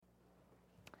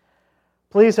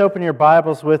Please open your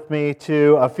Bibles with me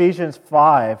to Ephesians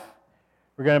 5.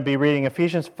 We're going to be reading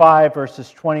Ephesians 5,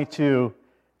 verses 22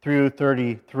 through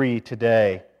 33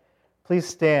 today. Please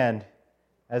stand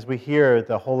as we hear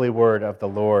the holy word of the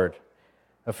Lord.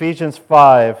 Ephesians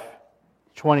 5,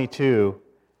 22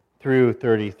 through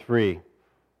 33.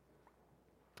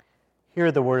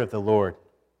 Hear the word of the Lord.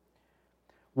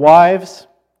 Wives,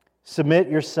 submit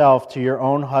yourself to your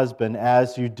own husband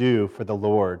as you do for the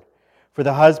Lord. For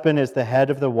the husband is the head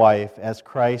of the wife, as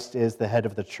Christ is the head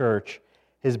of the church,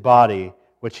 his body,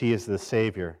 which he is the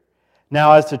Savior.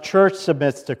 Now, as the church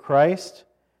submits to Christ,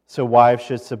 so wives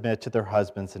should submit to their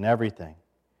husbands in everything.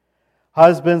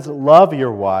 Husbands, love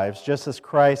your wives, just as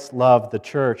Christ loved the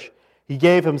church. He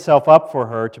gave himself up for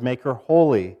her to make her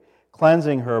holy,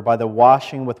 cleansing her by the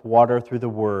washing with water through the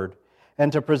word,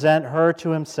 and to present her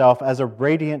to himself as a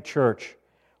radiant church,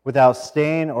 without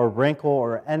stain or wrinkle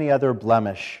or any other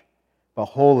blemish, but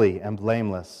holy and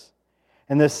blameless.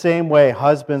 In the same way,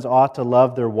 husbands ought to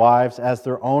love their wives as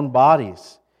their own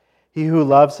bodies. He who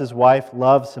loves his wife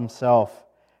loves himself.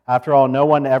 After all, no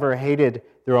one ever hated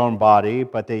their own body,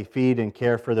 but they feed and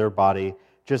care for their body,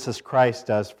 just as Christ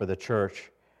does for the church.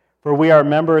 For we are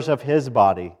members of his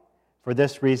body. For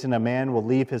this reason, a man will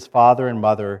leave his father and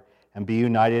mother and be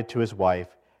united to his wife,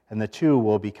 and the two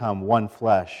will become one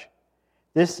flesh.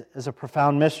 This is a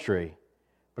profound mystery,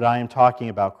 but I am talking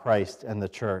about Christ and the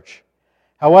church.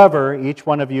 However, each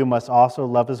one of you must also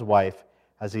love his wife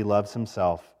as he loves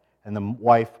himself, and the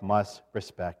wife must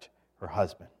respect her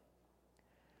husband.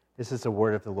 This is the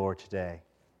word of the Lord today.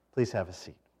 Please have a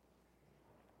seat.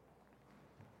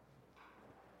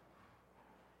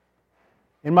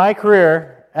 In my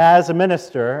career as a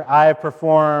minister, I have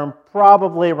performed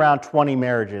probably around 20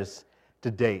 marriages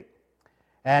to date.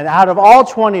 And out of all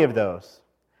 20 of those,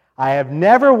 I have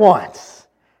never once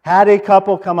had a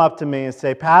couple come up to me and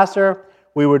say, "Pastor,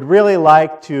 we would really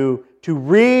like to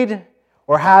read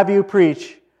or have you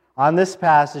preach on this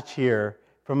passage here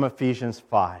from Ephesians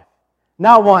 5.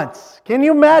 Not once. Can you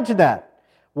imagine that?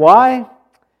 Why?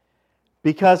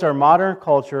 Because our modern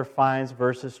culture finds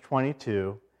verses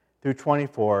 22 through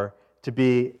 24 to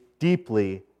be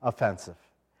deeply offensive.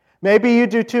 Maybe you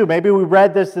do too. Maybe we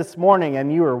read this morning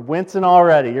and you are wincing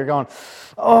already. You're going,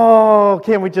 "Oh,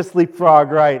 can't we just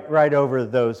leapfrog right over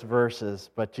those verses?"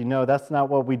 But you know, that's not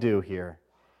what we do here.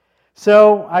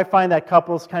 So I find that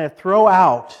couples kind of throw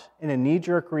out in a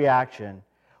knee-jerk reaction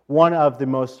one of the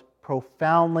most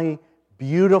profoundly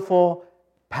beautiful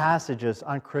passages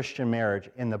on Christian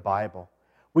marriage in the Bible.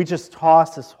 We just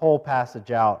toss this whole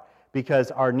passage out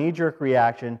because our knee-jerk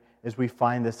reaction is we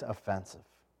find this offensive.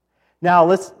 Now,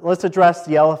 let's address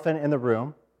the elephant in the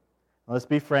room. Let's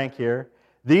be frank here.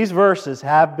 These verses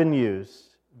have been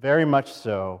used, very much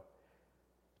so,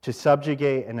 to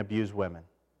subjugate and abuse women.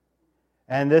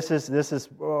 And this is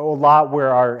a lot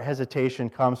where our hesitation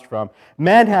comes from.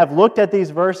 Men have looked at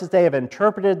these verses, they have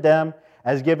interpreted them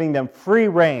as giving them free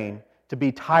rein to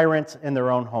be tyrants in their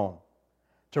own home,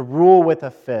 to rule with a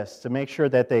fist, to make sure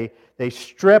that they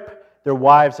strip their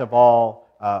wives of all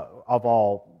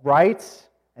rights,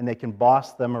 and they can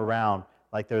boss them around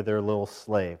like they're their little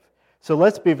slave. So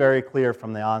let's be very clear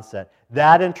from the onset.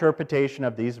 That interpretation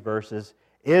of these verses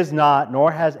is not,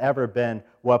 nor has ever been,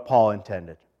 what Paul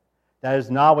intended. That is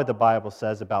not what the Bible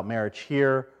says about marriage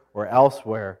here or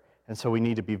elsewhere, and so we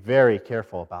need to be very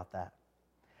careful about that.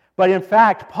 But in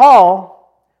fact,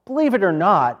 Paul, believe it or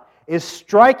not, is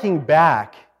striking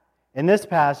back in this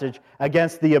passage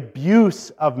against the abuse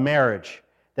of marriage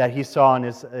that he saw in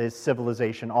his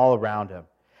civilization all around him.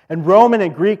 In Roman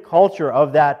and Greek culture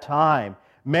of that time,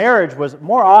 marriage was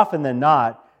more often than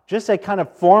not just a kind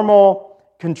of formal,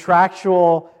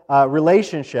 contractual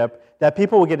relationship that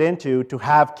people would get into to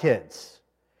have kids.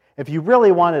 If you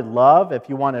really wanted love, if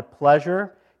you wanted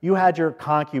pleasure, you had your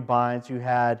concubines, you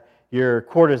had your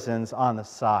courtesans on the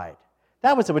side.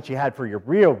 That was what you had for your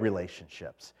real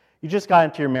relationships. You just got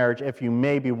into your marriage if you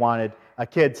maybe wanted a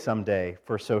kid someday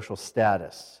for social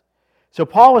status. So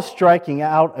Paul was striking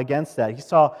out against that. He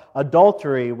saw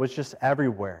adultery was just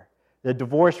everywhere. The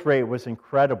divorce rate was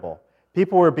incredible.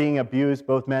 People were being abused,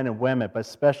 both men and women, but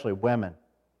especially women.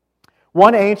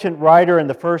 One ancient writer in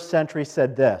the first century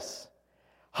said this: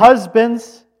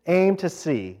 "Husbands aim to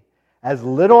see as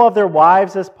little of their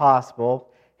wives as possible,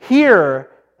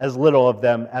 hear as little of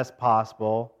them as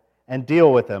possible, and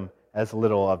deal with them as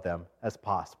little of them as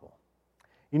possible."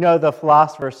 You know the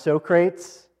philosopher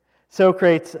Socrates?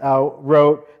 Socrates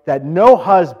wrote that no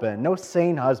husband, no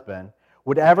sane husband,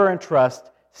 would ever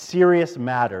entrust serious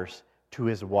matters to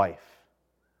his wife.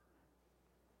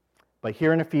 But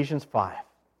here in Ephesians 5,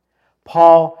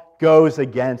 Paul goes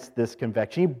against this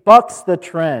conviction. He bucks the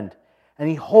trend, and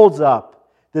he holds up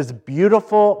this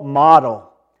beautiful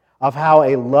model of how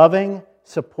a loving,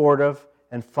 supportive,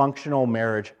 and functional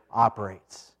marriage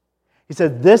operates. He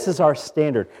said, this is our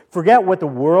standard. Forget what the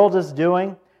world is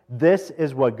doing. This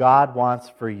is what God wants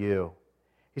for you.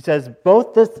 He says,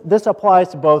 this applies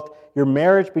to both your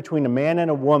marriage between a man and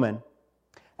a woman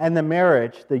and the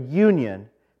marriage, the union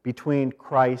between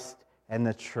Christ and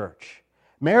the church.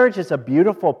 Marriage is a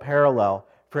beautiful parallel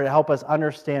for to help us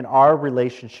understand our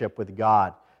relationship with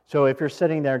God. So if you're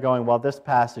sitting there going, well, this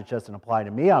passage doesn't apply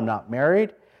to me, I'm not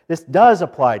married, this does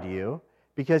apply to you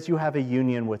because you have a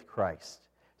union with Christ.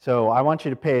 So I want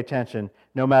you to pay attention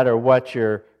no matter what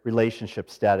your relationship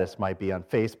status might be on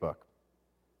Facebook.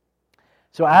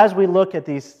 So as we look at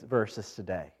these verses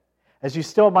today, as you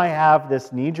still might have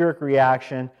this knee-jerk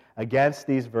reaction against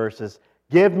these verses,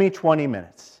 give me 20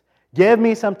 minutes. Give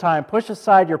me some time. Push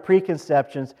aside your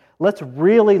preconceptions. Let's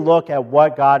really look at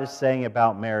what God is saying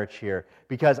about marriage here,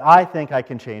 because I think I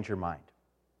can change your mind.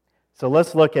 So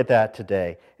let's look at that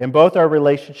today, in both our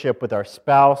relationship with our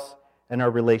spouse and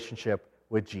our relationship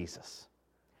with Jesus.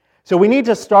 So we need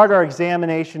to start our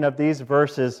examination of these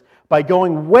verses by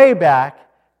going way back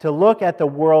to look at the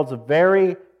world's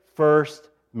very first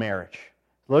marriage.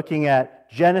 Looking at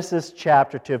Genesis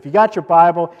chapter 2. If you got your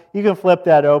Bible, you can flip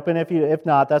that open. If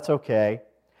not, that's okay.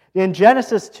 In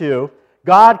Genesis 2,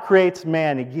 God creates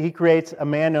man. He creates a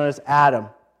man known as Adam.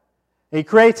 He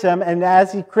creates him, and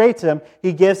as he creates him,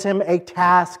 he gives him a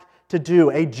task to do,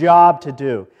 a job to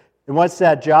do. And what's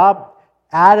that job?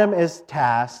 Adam is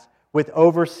tasked with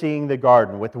overseeing the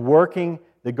garden, with working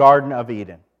the Garden of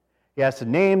Eden. He has to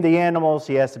name the animals.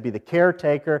 He has to be the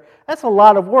caretaker. That's a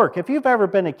lot of work. If you've ever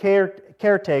been a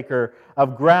caretaker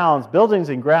of grounds, buildings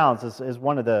and grounds is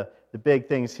one of the big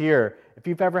things here. If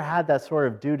you've ever had that sort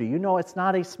of duty, you know it's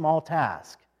not a small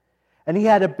task. And he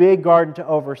had a big garden to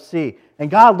oversee.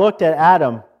 And God looked at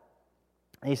Adam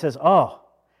and he says, oh,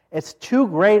 it's too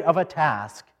great of a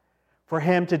task for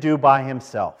him to do by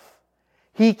himself.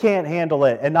 He can't handle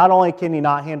it. And not only can he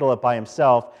not handle it by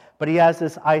himself, but he has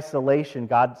this isolation.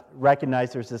 God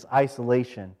recognized there's this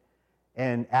isolation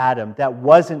in Adam that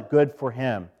wasn't good for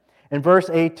him. In verse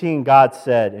 18, God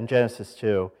said in Genesis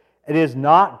 2, it is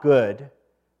not good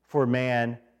for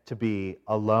man to be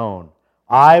alone.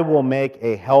 I will make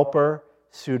a helper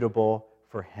suitable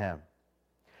for him.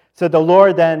 So the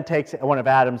Lord then takes one of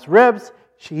Adam's ribs.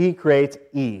 He creates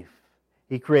Eve.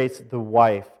 He creates the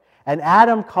wife. And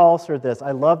Adam calls her this.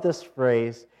 I love this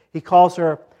phrase. He calls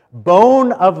her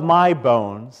bone of my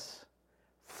bones,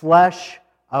 flesh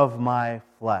of my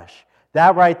flesh.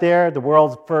 That right there, the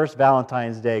world's first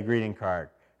Valentine's Day greeting card.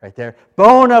 Right there.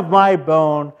 Bone of my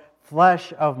bone,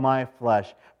 flesh of my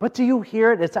flesh. But do you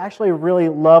hear it? It's actually a really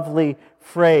lovely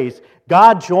phrase.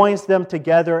 God joins them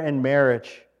together in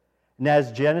marriage. And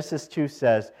as Genesis 2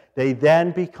 says, they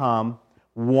then become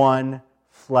one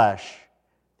flesh.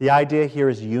 The idea here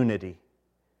is unity.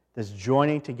 This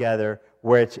joining together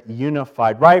where it's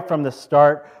unified. Right from the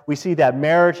start, we see that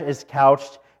marriage is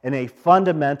couched in a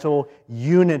fundamental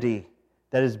unity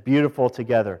that is beautiful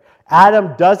together.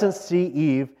 Adam doesn't see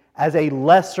Eve as a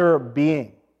lesser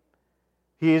being.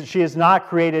 She is not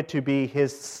created to be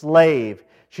his slave.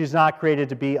 She's not created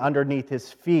to be underneath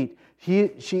his feet.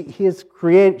 She is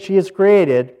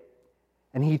created,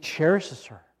 and he cherishes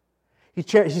her. He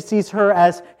sees her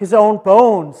as his own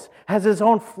bones, as his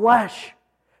own flesh,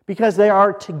 because they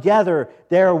are together,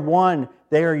 they are one,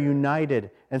 they are united.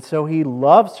 And so he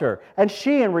loves her. And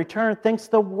she, in return, thinks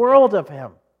the world of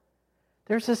him.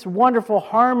 There's this wonderful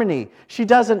harmony. She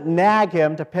doesn't nag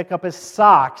him to pick up his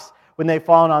socks when they've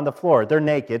fallen on the floor. They're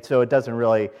naked, so it doesn't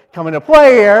really come into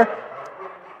play here.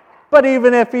 But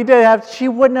even if he did she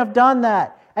wouldn't have done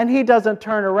that. And he doesn't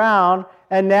turn around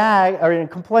and nag or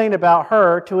complain about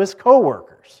her to his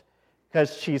coworkers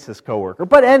because she's his coworker.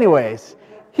 But anyways,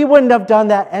 he wouldn't have done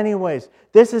that anyways.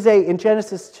 This is in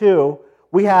Genesis 2,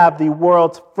 we have the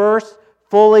world's first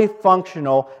fully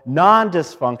functional,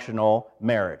 non-dysfunctional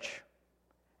marriage.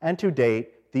 And to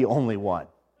date, the only one.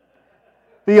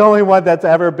 The only one that's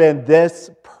ever been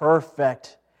this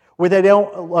perfect, where they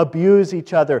don't abuse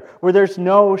each other, where there's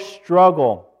no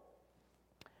struggle.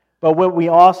 But what we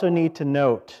also need to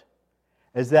note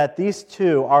is that these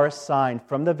two are assigned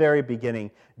from the very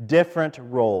beginning different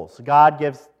roles. God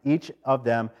gives each of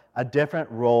them a different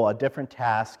role, a different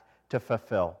task to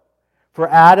fulfill. For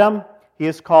Adam, he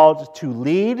is called to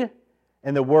lead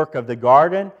in the work of the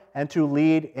garden and to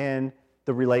lead in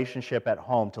the relationship at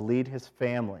home, to lead his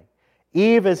family.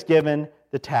 Eve is given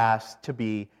the task to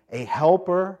be a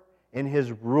helper in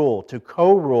his rule, to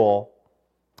co-rule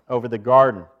over the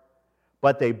garden.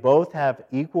 but they both have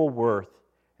equal worth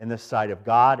in the sight of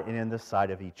God and in the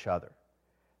sight of each other.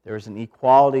 There is an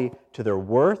equality to their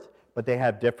worth, but they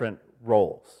have different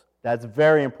roles. That's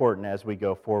very important as we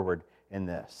go forward in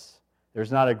this.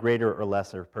 There's not a greater or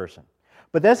lesser person.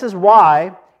 But this is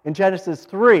why in Genesis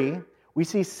 3, we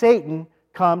see Satan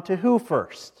come to who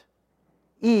first?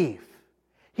 Eve.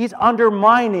 He's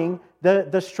undermining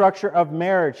the structure of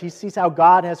marriage. He sees how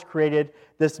God has created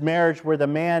this marriage where the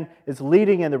man is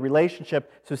leading in the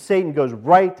relationship, so Satan goes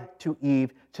right to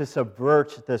Eve to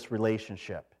subvert this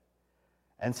relationship.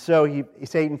 And so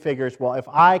Satan figures, well, if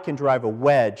I can drive a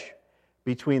wedge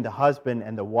between the husband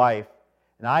and the wife,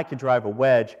 and I can drive a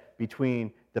wedge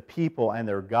between the people and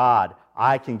their God,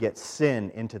 I can get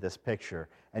sin into this picture.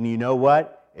 And you know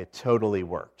what? It totally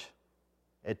worked.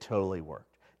 It totally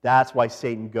worked. That's why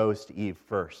Satan goes to Eve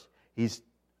first. He's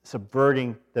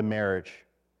subverting the marriage.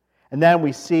 And then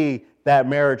we see that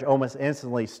marriage almost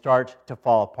instantly start to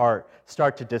fall apart,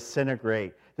 start to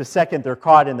disintegrate. The second they're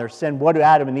caught in their sin, what do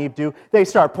Adam and Eve do? They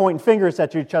start pointing fingers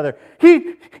at each other.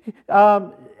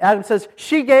 Adam says,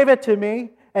 she gave it to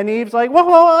me. And Eve's like,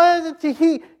 well,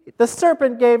 the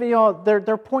serpent gave it.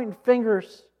 They're pointing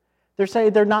fingers. They're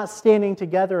saying they're not standing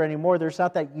together anymore. There's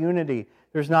not that unity.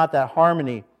 There's not that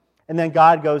harmony. And then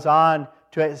God goes on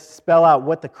to spell out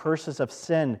what the curses of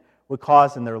sin would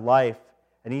cause in their life.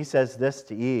 And he says this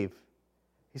to Eve.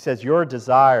 He says, your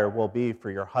desire will be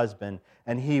for your husband,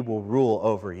 and he will rule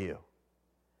over you.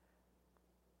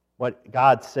 What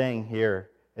God's saying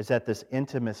here is that this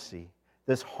intimacy,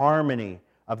 this harmony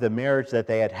of the marriage that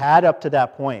they had had up to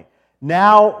that point,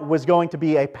 now was going to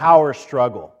be a power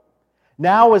struggle.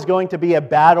 Now was going to be a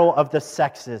battle of the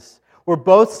sexes, where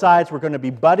both sides were going to be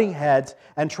butting heads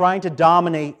and trying to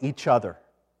dominate each other.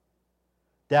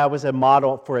 That was a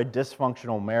model for a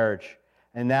dysfunctional marriage.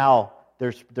 And now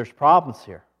there's problems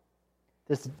here.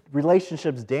 This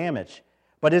relationship's damaged.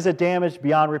 But is it damaged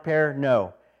beyond repair?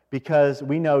 No. Because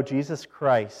we know Jesus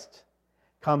Christ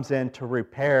comes in to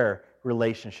repair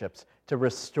relationships, to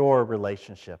restore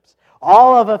relationships.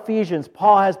 All of Ephesians,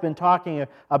 Paul has been talking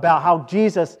about how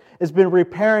Jesus has been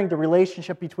repairing the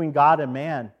relationship between God and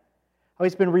man. How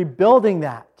he's been rebuilding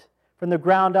that from the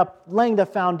ground up, laying the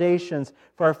foundations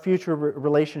for our future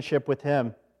relationship with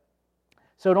him.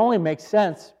 So it only makes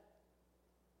sense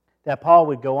that Paul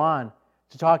would go on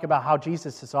to talk about how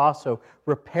Jesus is also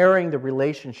repairing the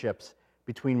relationships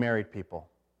between married people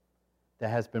that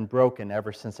has been broken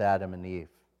ever since Adam and Eve.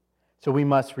 So we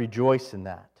must rejoice in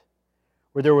that.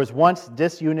 Where there was once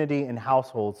disunity in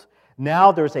households,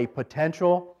 now there's a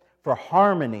potential for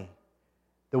harmony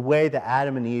the way that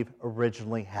Adam and Eve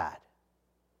originally had.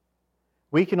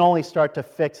 We can only start to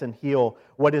fix and heal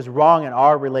what is wrong in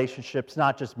our relationships,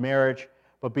 not just marriage,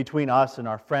 but between us and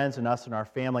our friends and us and our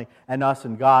family and us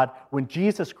and God, when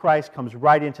Jesus Christ comes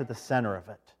right into the center of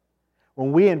it.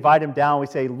 When we invite him down, we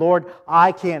say, Lord,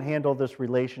 I can't handle this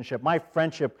relationship. My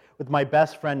friendship with my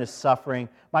best friend is suffering.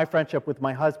 My friendship with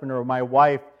my husband or my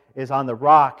wife is on the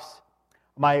rocks.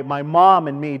 My mom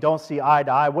and me don't see eye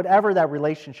to eye. Whatever that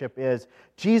relationship is,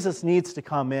 Jesus needs to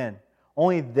come in.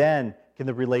 Only then can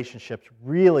the relationships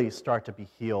really start to be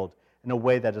healed in a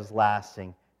way that is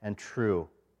lasting and true.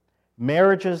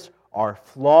 Marriages are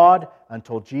flawed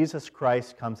until Jesus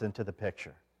Christ comes into the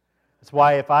picture. That's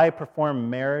why if I perform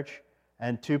marriage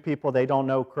and two people, they don't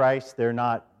know Christ, they're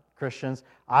not Christians,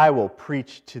 I will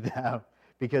preach to them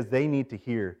because they need to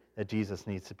hear that Jesus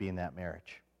needs to be in that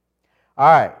marriage. All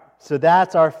right, so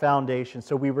that's our foundation.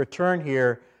 So we return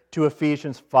here to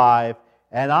Ephesians 5,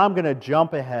 and I'm going to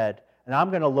jump ahead, and I'm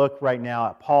going to look right now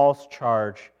at Paul's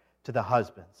charge to the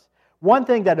husbands. One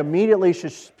thing that immediately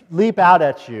should leap out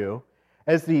at you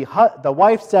is the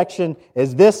wife section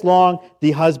is this long,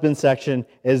 the husband section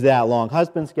is that long.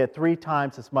 Husbands get 3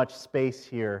 times as much space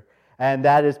here, and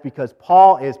that is because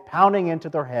Paul is pounding into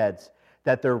their heads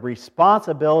that their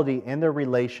responsibility in their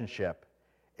relationship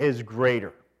is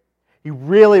greater. He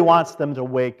really wants them to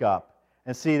wake up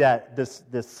and see that this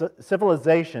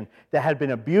civilization that had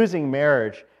been abusing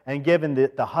marriage and given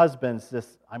the husbands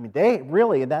this, they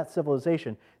really, in that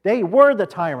civilization, they were the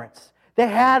tyrants. They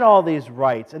had all these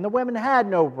rights, and the women had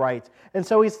no rights. And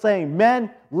so he's saying, men,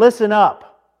 listen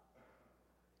up.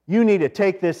 You need to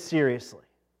take this seriously.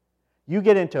 You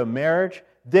get into a marriage,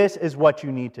 this is what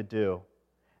you need to do.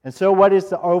 And so what is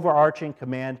the overarching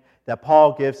command that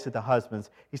Paul gives to the husbands?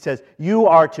 He says, you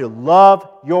are to love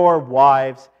your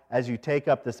wives as you take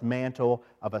up this mantle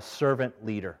of a servant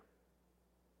leader.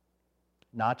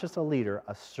 Not just a leader,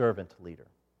 a servant leader.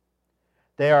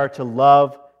 They are to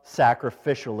love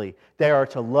sacrificially. They are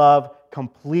to love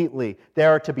completely. They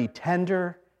are to be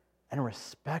tender and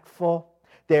respectful.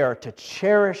 They are to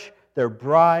cherish their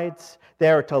brides. They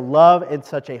are to love in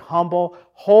such a humble,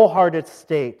 wholehearted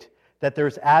state that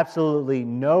there's absolutely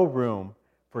no room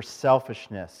for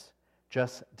selfishness,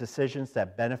 just decisions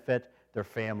that benefit their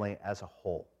family as a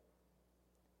whole.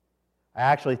 I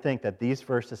actually think that these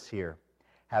verses here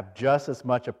have just as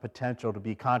much a potential to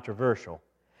be controversial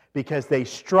because they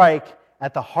strike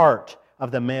at the heart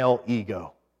of the male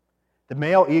ego. The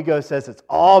male ego says it's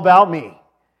all about me.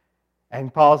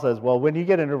 And Paul says, well, when you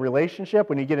get in a relationship,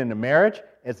 when you get into marriage,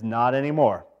 it's not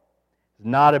anymore. It's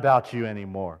not about you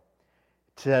anymore.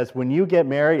 It says when you get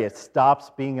married, it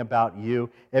stops being about you.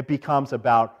 It becomes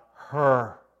about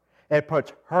her. It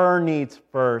puts her needs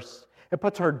first. It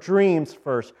puts her dreams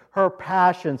first, her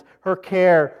passions, her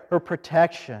care, her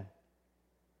protection.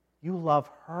 You love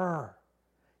her.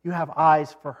 You have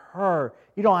eyes for her.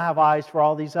 You don't have eyes for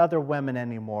all these other women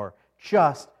anymore.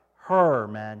 Just her,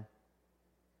 men.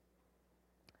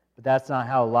 But that's not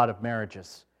how a lot of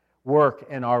marriages work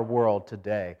in our world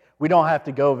today. We don't have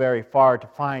to go very far to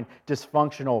find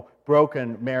dysfunctional,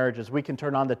 broken marriages. We can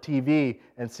turn on the TV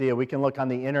and see it. We can look on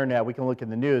the internet. We can look in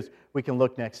the news. We can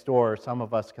look next door. Some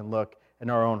of us can look in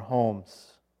our own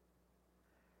homes.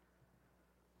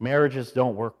 Marriages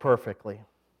don't work perfectly.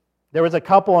 There was a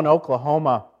couple in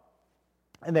Oklahoma,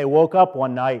 and they woke up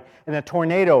one night, and a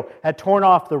tornado had torn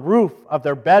off the roof of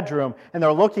their bedroom, and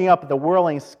they're looking up at the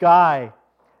whirling sky,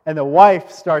 and the wife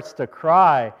starts to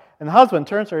cry, and the husband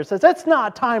turns to her and says, "It's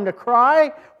not time to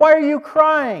cry. Why are you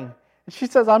crying?" And she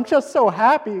says, "I'm just so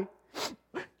happy.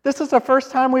 This is the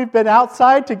first time we've been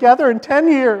outside together in 10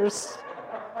 years.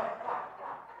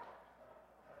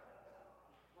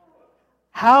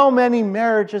 How many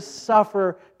marriages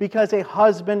suffer because a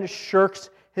husband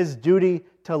shirks his duty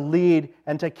to lead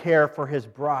and to care for his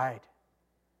bride?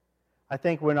 I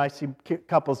think when I see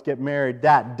couples get married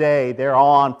that day, they're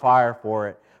all on fire for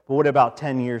it. But what about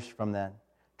 10 years from then?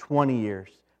 20 years?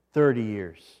 30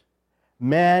 years?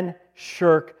 Men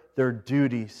shirk their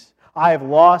duties. I have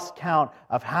lost count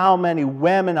of how many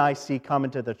women I see come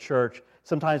into the church,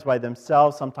 sometimes by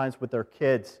themselves, sometimes with their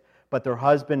kids, but their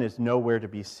husband is nowhere to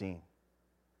be seen.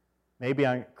 Maybe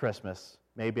on Christmas,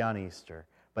 maybe on Easter,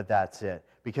 but that's it.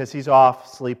 Because he's off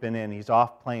sleeping in, he's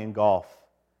off playing golf.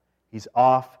 He's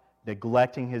off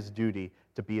neglecting his duty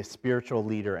to be a spiritual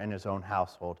leader in his own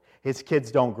household. His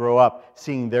kids don't grow up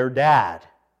seeing their dad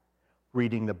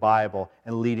reading the Bible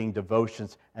and leading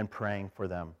devotions and praying for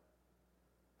them.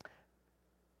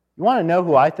 You want to know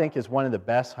who I think is one of the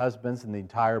best husbands in the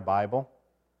entire Bible?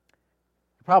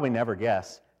 You probably never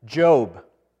guess. Job.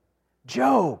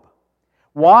 Job.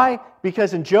 Why?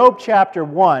 Because in Job chapter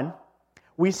 1,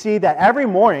 we see that every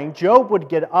morning Job would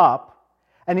get up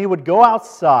and he would go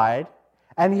outside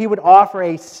and he would offer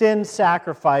a sin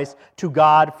sacrifice to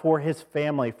God for his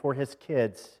family, for his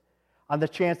kids, on the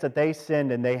chance that they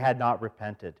sinned and they had not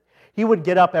repented. He would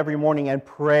get up every morning and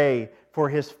pray for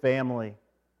his family.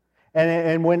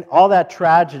 And when all that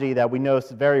tragedy that we know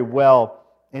very well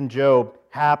in Job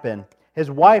happened,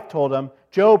 his wife told him,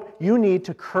 "Job, you need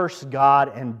to curse God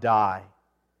and die."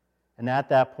 And at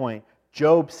that point,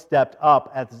 Job stepped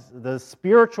up as the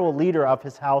spiritual leader of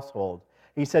his household.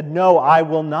 He said, "No, I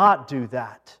will not do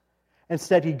that."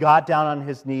 Instead, he got down on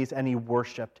his knees and he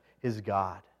worshiped his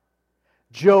God.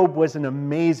 Job was an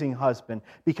amazing husband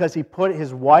because he put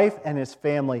his wife and his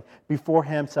family before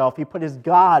himself. He put his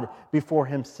God before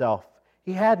himself.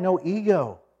 He had no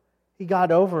ego. He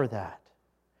got over that.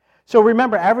 So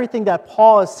remember, everything that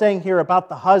Paul is saying here about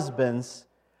the husbands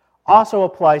also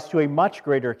applies to a much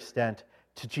greater extent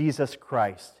to Jesus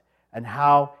Christ and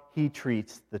how he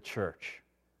treats the church.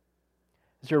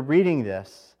 As you're reading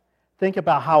this, think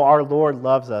about how our Lord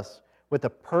loves us with the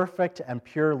perfect and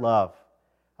pure love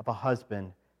of a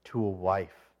husband to a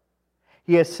wife.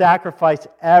 He has sacrificed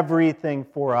everything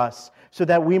for us so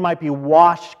that we might be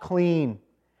washed clean,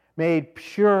 made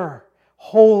pure,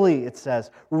 holy, it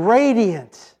says,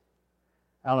 radiant.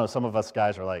 I don't know, some of us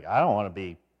guys are like, I don't want to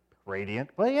be radiant.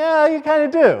 But yeah, you kind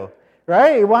of do,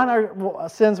 right? You want our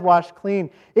sins washed clean.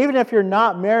 Even if you're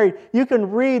not married, you can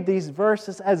read these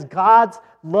verses as God's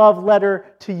love letter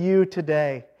to you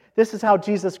today. This is how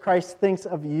Jesus Christ thinks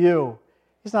of you.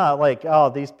 He's not like, oh,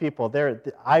 these people,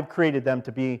 I've created them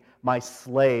to be my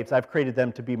slaves. I've created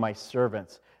them to be my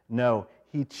servants. No,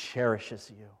 he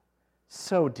cherishes you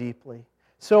so deeply,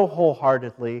 so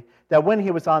wholeheartedly, that when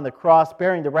he was on the cross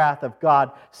bearing the wrath of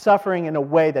God, suffering in a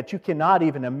way that you cannot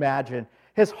even imagine,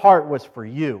 his heart was for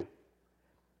you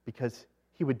because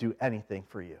he would do anything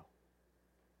for you.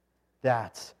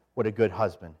 That's what a good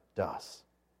husband does.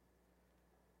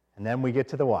 And then we get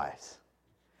to the wives.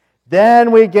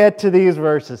 Then we get to these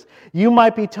verses. You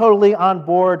might be totally on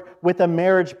board with a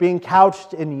marriage being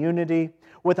couched in unity,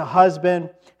 with a husband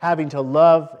having to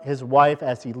love his wife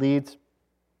as he leads,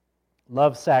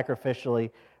 love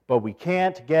sacrificially, but we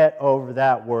can't get over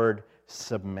that word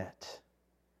submit.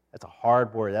 That's a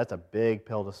hard word. That's a big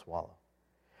pill to swallow.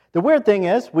 The weird thing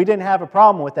is, we didn't have a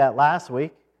problem with that last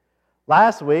week.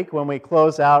 Last week, when we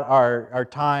closed out our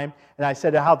time, and I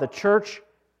said how the church,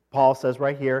 Paul says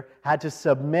right here, had to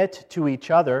submit to each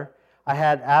other, I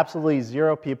had absolutely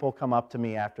zero people come up to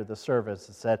me after the service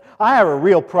and said, I have a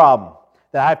real problem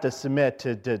that I have to submit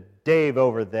to Dave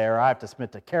over there, I have to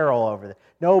submit to Carol over there.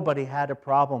 Nobody had a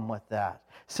problem with that.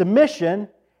 Submission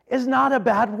is not a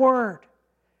bad word.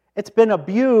 It's been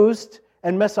abused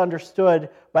and misunderstood,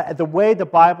 but the way the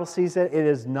Bible sees it, it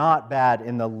is not bad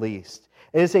in the least.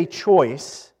 It is a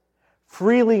choice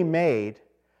freely made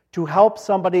to help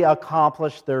somebody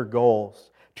accomplish their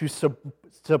goals, to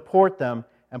support them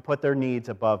and put their needs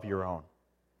above your own.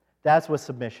 That's what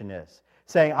submission is.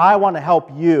 Saying, I want to help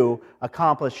you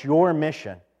accomplish your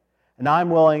mission, and I'm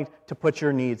willing to put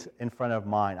your needs in front of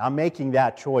mine. I'm making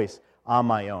that choice on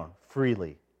my own,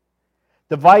 freely.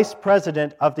 The Vice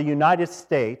President of the United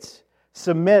States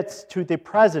submits to the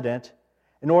President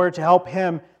in order to help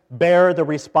him bear the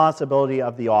responsibility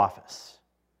of the office.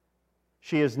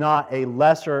 She is not a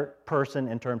lesser person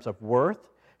in terms of worth.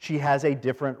 She has a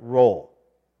different role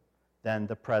than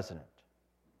the President.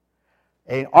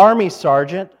 An Army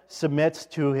sergeant submits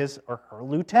to his or her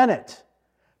lieutenant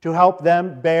to help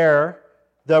them bear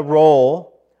the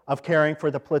role of caring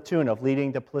for the platoon, of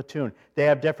leading the platoon. They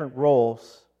have different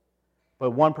roles,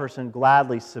 but one person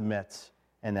gladly submits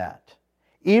in that.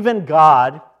 Even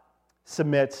God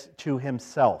submits to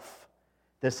himself.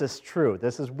 This is true.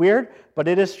 This is weird, but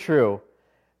it is true.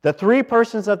 The three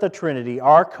persons of the Trinity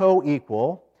are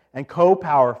co-equal and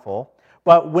co-powerful,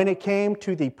 but when it came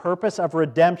to the purpose of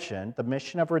redemption, the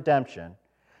mission of redemption,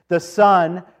 the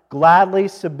Son gladly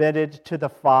submitted to the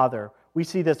Father. We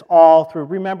see this all through.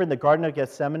 Remember in the Garden of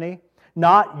Gethsemane?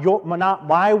 Not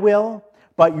my will,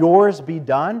 but yours be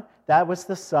done. That was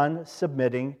the Son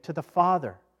submitting to the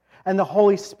Father. And the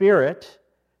Holy Spirit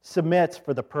submits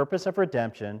for the purpose of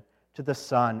redemption to the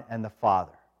Son and the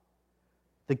Father.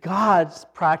 The God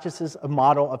practices a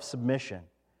model of submission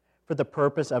for the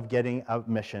purpose of getting a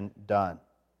mission done.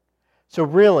 So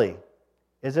really,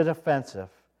 is it offensive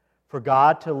for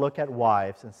God to look at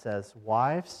wives and says,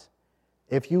 wives,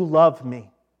 if you love me,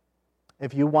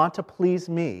 if you want to please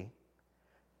me,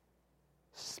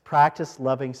 practice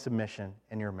loving submission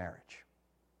in your marriage.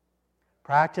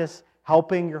 Practice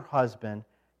helping your husband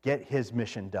get his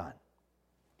mission done.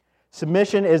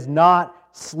 Submission is not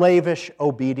slavish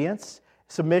obedience.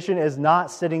 Submission is not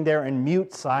sitting there in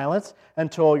mute silence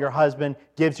until your husband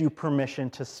gives you permission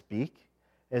to speak.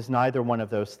 It is neither one of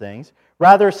those things.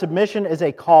 Rather, submission is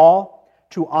a call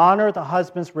to honor the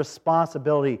husband's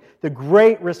responsibility, the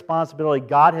great responsibility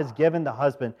God has given the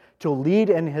husband to lead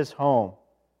in his home,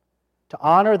 to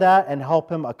honor that and help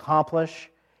him accomplish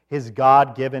his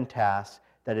God-given task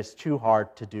that is too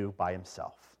hard to do by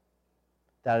himself.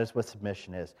 That is what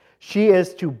submission is. She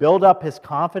is to build up his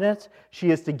confidence.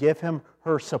 She is to give him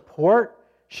her support.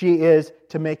 She is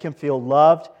to make him feel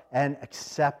loved and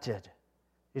accepted.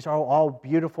 These are all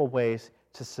beautiful ways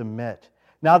to submit.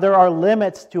 Now, there are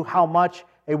limits to how much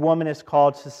a woman is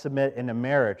called to submit in a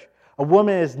marriage. A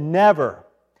woman is never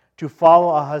to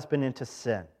follow a husband into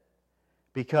sin,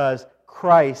 because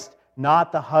Christ,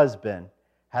 not the husband,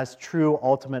 has true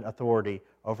ultimate authority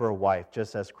over a wife,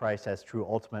 just as Christ has true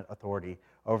ultimate authority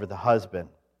over the husband.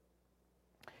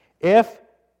 If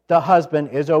the husband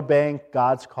is obeying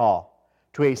God's call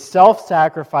to a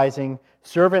self-sacrificing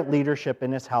servant leadership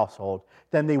in his household,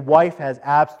 then the wife has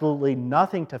absolutely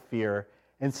nothing to fear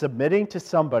in submitting to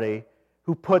somebody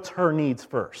who puts her needs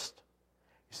first.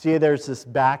 You see, there's this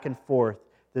back and forth,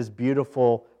 this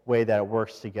beautiful way that it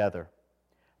works together.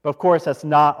 But of course, that's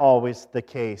not always the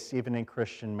case, even in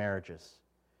Christian marriages.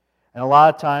 And a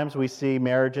lot of times we see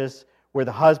marriages where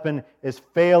the husband is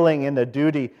failing in the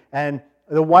duty and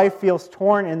the wife feels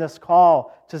torn in this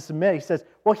call to submit. He says,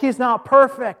 well, he's not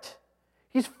perfect.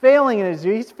 He's failing in his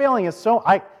duty. He's failing in so...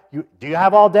 do you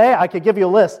have all day? I could give you a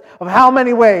list of how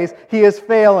many ways he is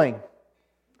failing.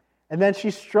 And then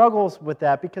she struggles with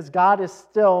that because God is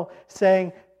still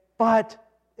saying, but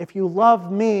if you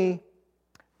love me,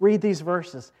 read these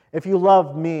verses. If you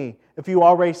love me, if you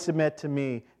already submit to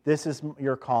me, this is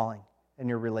your calling and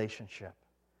your relationship.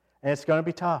 And it's going to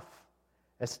be tough.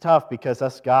 It's tough because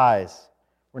us guys,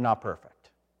 we're not perfect.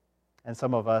 And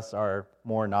some of us are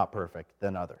more not perfect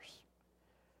than others.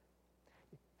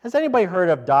 Has anybody heard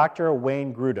of Dr.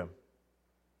 Wayne Grudem?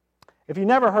 If you've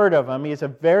never heard of him, he's a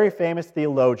very famous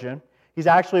theologian. He's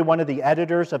actually one of the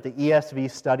editors of the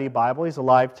ESV Study Bible. He's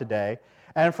alive today.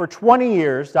 And for 20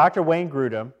 years, Dr. Wayne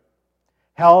Grudem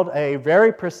held a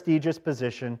very prestigious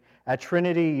position at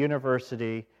Trinity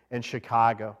University in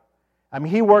Chicago. I mean,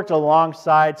 he worked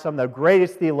alongside some of the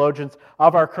greatest theologians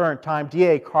of our current time,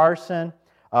 D.A. Carson,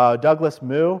 Douglas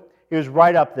Moo. He was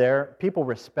right up there. People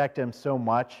respect him so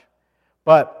much.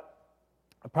 But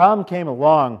a problem came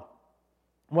along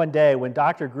one day when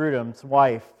Dr. Grudem's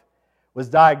wife was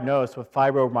diagnosed with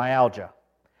fibromyalgia.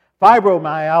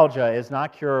 Fibromyalgia is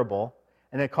not curable,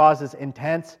 and it causes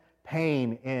intense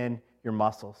pain in your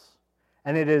muscles.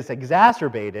 And it is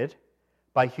exacerbated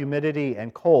by humidity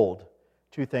and cold,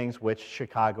 two things which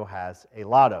Chicago has a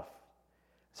lot of.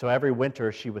 So every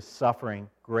winter she was suffering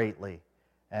greatly,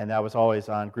 and that was always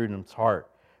on Grudem's heart.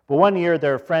 But one year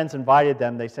their friends invited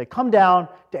them. They said, come down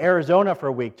to Arizona for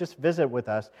a week, just visit with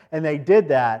us. And they did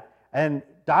that, and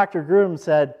Dr. Grudem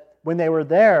said when they were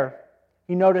there,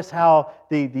 he noticed how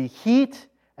the heat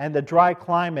and the dry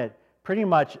climate pretty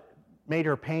much made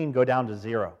her pain go down to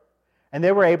zero. And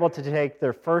they were able to take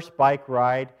their first bike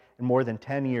ride in more than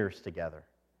 10 years together.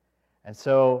 And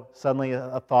so suddenly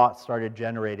a thought started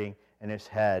generating in his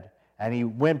head. And he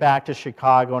went back to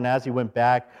Chicago, and as he went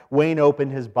back, Wayne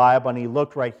opened his Bible, and he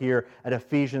looked right here at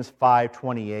Ephesians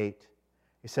 5:28.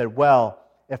 He said, well,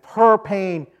 if her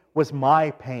pain was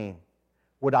my pain,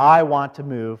 would I want to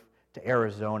move to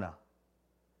Arizona?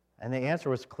 And the answer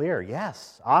was clear,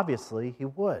 yes, obviously he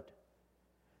would.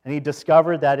 And he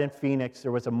discovered that in Phoenix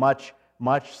there was a much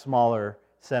smaller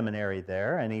seminary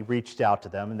there, and he reached out to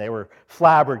them, and they were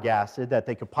flabbergasted that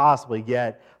they could possibly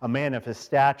get a man of his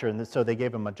stature, and so they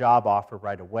gave him a job offer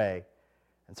right away.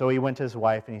 And so he went to his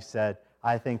wife and he said,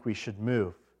 I think we should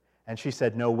move. And she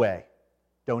said, no way,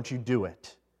 don't you do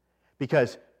it.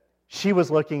 Because she was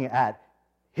looking at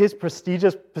his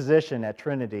prestigious position at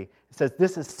Trinity and says,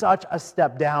 this is such a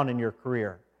step down in your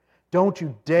career. Don't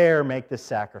you dare make this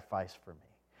sacrifice for me.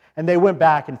 And they went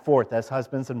back and forth, as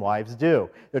husbands and wives do.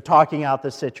 They're talking out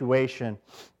the situation.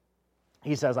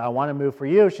 He says, I want to move for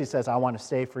you. She says, I want to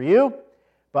stay for you.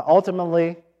 But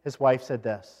ultimately, his wife said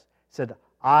this. Said,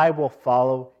 I will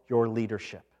follow your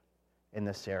leadership in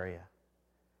this area.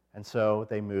 And so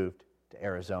they moved to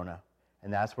Arizona.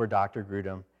 And that's where Dr.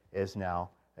 Grudem is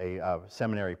now a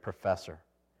seminary professor.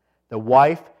 The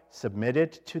wife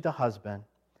submitted to the husband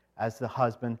as the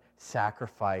husband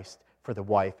sacrificed for the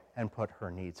wife and put her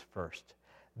needs first.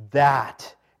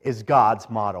 That is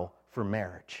God's model for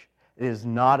marriage. It is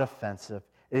not offensive.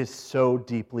 It is so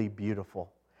deeply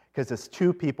beautiful because it's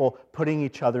two people putting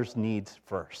each other's needs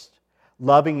first,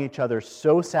 loving each other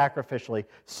so sacrificially,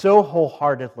 so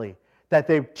wholeheartedly that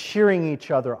they're cheering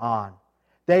each other on.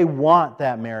 They want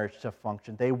that marriage to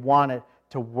function. They want it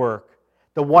to work.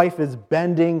 The wife is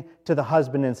bending to the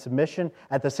husband in submission.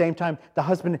 At the same time, the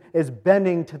husband is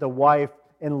bending to the wife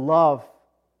in love,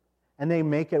 and they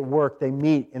make it work. They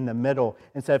meet in the middle.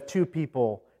 Instead of two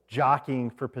people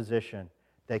jockeying for position,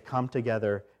 they come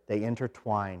together, they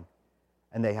intertwine,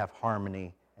 and they have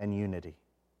harmony and unity.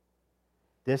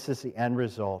 This is the end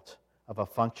result of a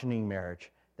functioning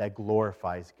marriage that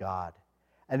glorifies God.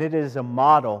 And it is a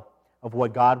model of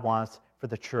what God wants for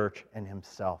the church and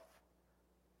himself.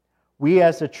 We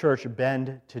as a church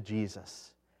bend to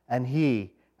Jesus, and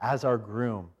he, as our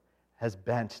groom, has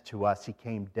bent to us. He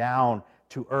came down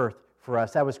to earth for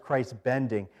us. That was Christ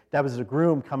bending. That was the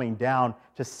groom coming down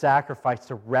to sacrifice,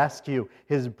 to rescue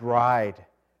his bride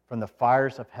from the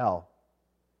fires of hell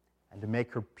and to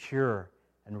make her pure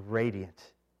and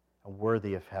radiant and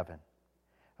worthy of heaven.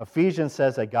 Ephesians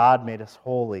says that God made us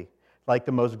holy, like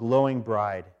the most glowing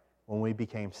bride when we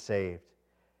became saved.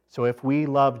 So if we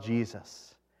love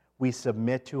Jesus, we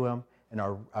submit to him in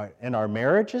our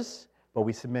marriages, but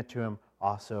we submit to him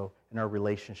also in our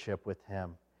relationship with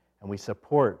him. And we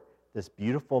support this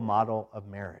beautiful model of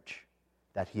marriage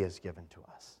that he has given to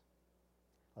us.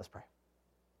 Let's pray.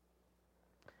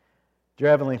 Dear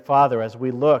Heavenly Father, as we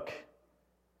look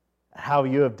at how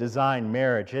you have designed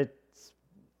marriage, it's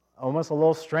almost a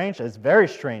little strange. It's very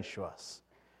strange to us.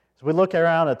 As we look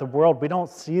around at the world, we don't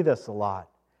see this a lot.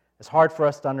 It's hard for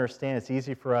us to understand. It's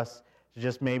easy for us to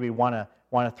just maybe want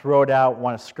to throw it out,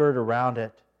 want to skirt around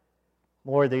it.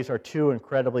 Lord, these are two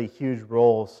incredibly huge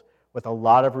roles with a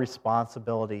lot of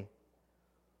responsibility,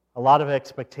 a lot of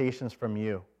expectations from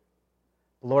you.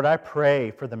 Lord, I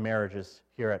pray for the marriages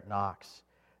here at Knox,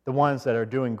 the ones that are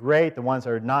doing great, the ones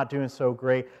that are not doing so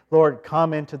great. Lord,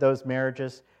 come into those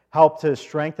marriages, help to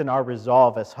strengthen our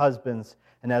resolve as husbands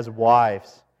and as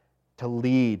wives to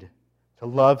lead, to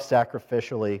love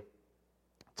sacrificially,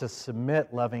 to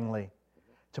submit lovingly,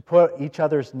 to put each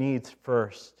other's needs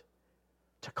first,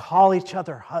 to call each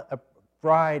other a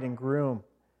bride and groom,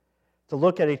 to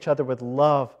look at each other with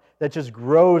love that just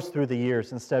grows through the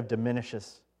years instead of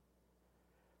diminishes.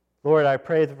 Lord, I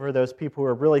pray for those people who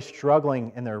are really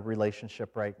struggling in their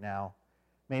relationship right now,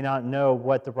 may not know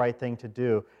what the right thing to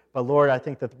do. But Lord, I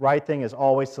think that the right thing is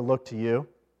always to look to you,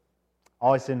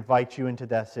 always to invite you into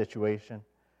that situation,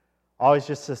 always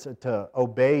just to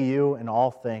obey you in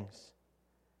all things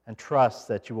and trust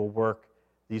that you will work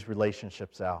these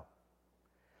relationships out.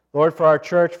 Lord, for our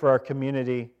church, for our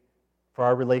community, for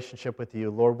our relationship with you,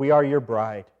 Lord, we are your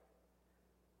bride.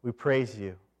 We praise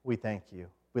you. We thank you.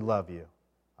 We love you.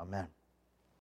 Amen.